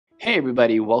Hey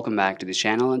everybody, welcome back to the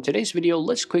channel. In today's video,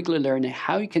 let's quickly learn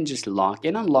how you can just lock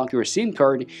and unlock your SIM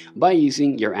card by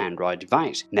using your Android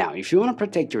device. Now, if you want to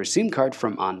protect your SIM card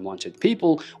from unwanted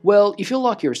people, well, if you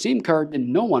lock your SIM card,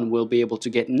 then no one will be able to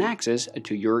get an access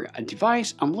to your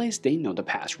device unless they know the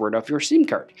password of your SIM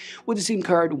card. With the SIM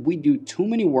card, we do too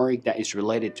many work that is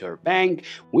related to our bank.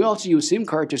 We also use SIM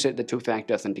card to set the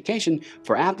two-factor authentication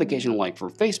for applications like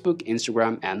for Facebook,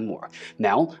 Instagram, and more.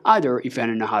 Now, either if you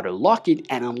don't know how to lock it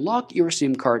and unlock your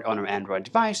SIM card on your Android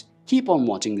device, keep on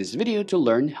watching this video to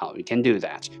learn how you can do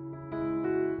that.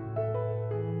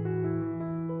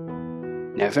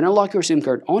 Now, if you unlock your SIM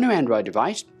card on your Android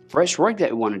device, first work that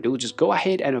you want to do is just go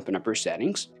ahead and open up your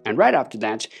settings, and right after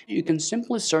that, you can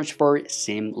simply search for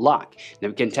SIM lock. Now,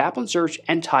 you can tap on search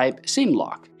and type SIM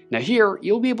lock. Now here,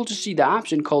 you'll be able to see the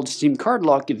option called SIM card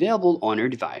lock available on your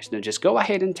device. Now just go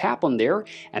ahead and tap on there,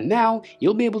 and now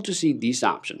you'll be able to see this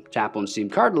option. Tap on SIM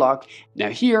card lock. Now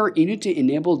here, you need to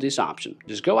enable this option.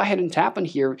 Just go ahead and tap on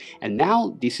here, and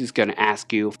now this is going to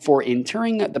ask you for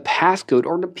entering the passcode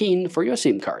or the PIN for your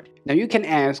SIM card. Now you can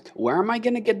ask, where am I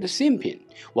going to get the SIM PIN?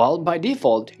 Well, by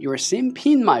default, your SIM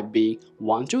PIN might be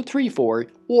 1234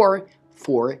 or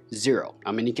 40.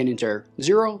 I mean, you can enter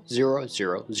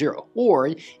 0000,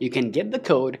 or you can get the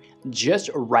code just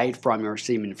right from your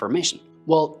SIM information.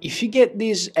 Well, if you get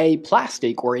this a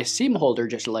plastic or a SIM holder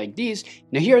just like this,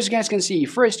 now here as you guys can see,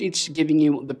 first it's giving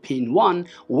you the pin 1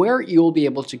 where you'll be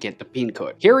able to get the pin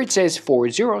code. Here it says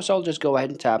 40, so I'll just go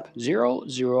ahead and tap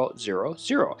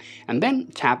 0000 and then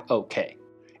tap OK.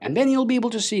 And then you'll be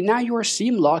able to see now your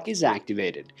SIM lock is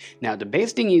activated. Now the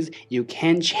best thing is you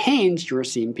can change your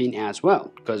SIM pin as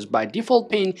well, because by default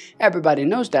pin everybody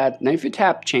knows that. Now if you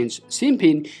tap change SIM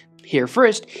pin, here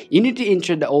first you need to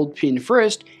enter the old pin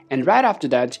first, and right after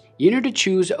that you need to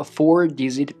choose a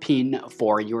 4-digit pin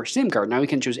for your SIM card. Now you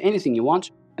can choose anything you want,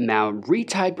 and now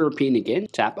retype your pin again,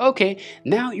 tap OK.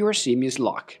 Now your SIM is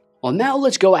locked. Well, now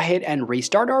let's go ahead and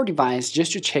restart our device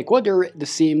just to check whether the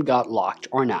SIM got locked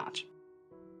or not.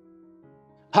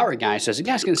 Alright guys, as you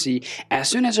guys can see, as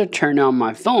soon as I turn on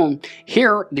my phone,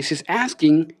 here this is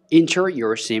asking enter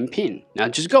your SIM pin. Now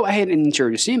just go ahead and enter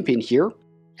your SIM pin here,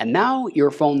 and now your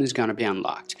phone is going to be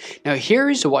unlocked. Now here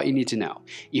is what you need to know.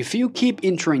 If you keep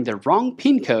entering the wrong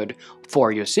pin code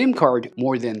for your SIM card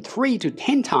more than 3 to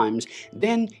 10 times,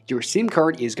 then your SIM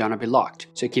card is going to be locked.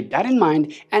 So keep that in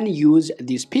mind and use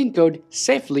this pin code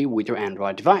safely with your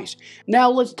Android device. Now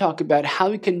let's talk about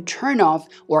how you can turn off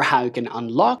or how you can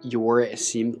unlock your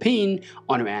SIM pin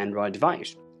on your Android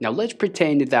device. Now let's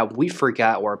pretend that we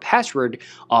forgot our password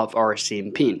of our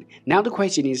SIM pin. Now the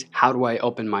question is, how do I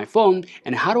open my phone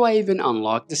and how do I even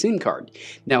unlock the SIM card?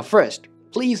 Now first,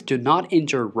 please do not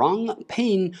enter wrong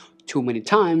pin too many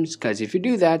times, because if you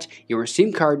do that, your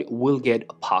SIM card will get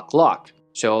POC locked.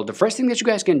 So the first thing that you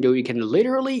guys can do, you can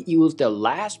literally use the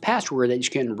last password that you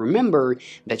can remember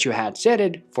that you had set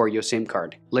it for your SIM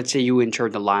card. Let's say you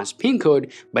entered the last PIN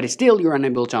code, but still you're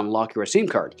unable to unlock your SIM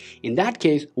card. In that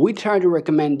case, we try to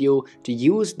recommend you to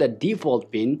use the default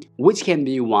PIN, which can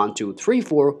be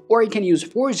 1234, or you can use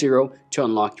 40 to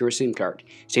unlock your SIM card.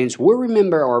 Since we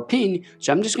remember our PIN,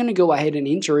 so I'm just going to go ahead and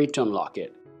enter it to unlock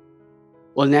it.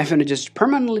 Well, now if you want to just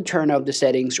permanently turn off the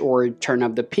settings or turn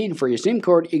off the pin for your SIM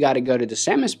card, you gotta go to the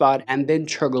same spot and then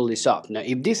toggle this up. Now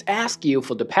if this asks you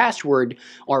for the password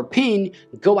or pin,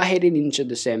 go ahead and enter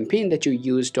the same pin that you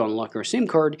used to unlock your SIM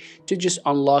card to just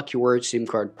unlock your SIM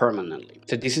card permanently.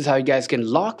 So this is how you guys can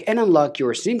lock and unlock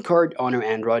your SIM card on your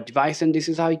Android device, and this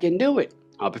is how you can do it.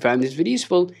 I hope you found this video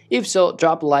useful. If so,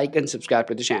 drop a like and subscribe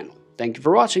to the channel. Thank you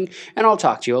for watching, and I'll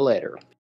talk to you later.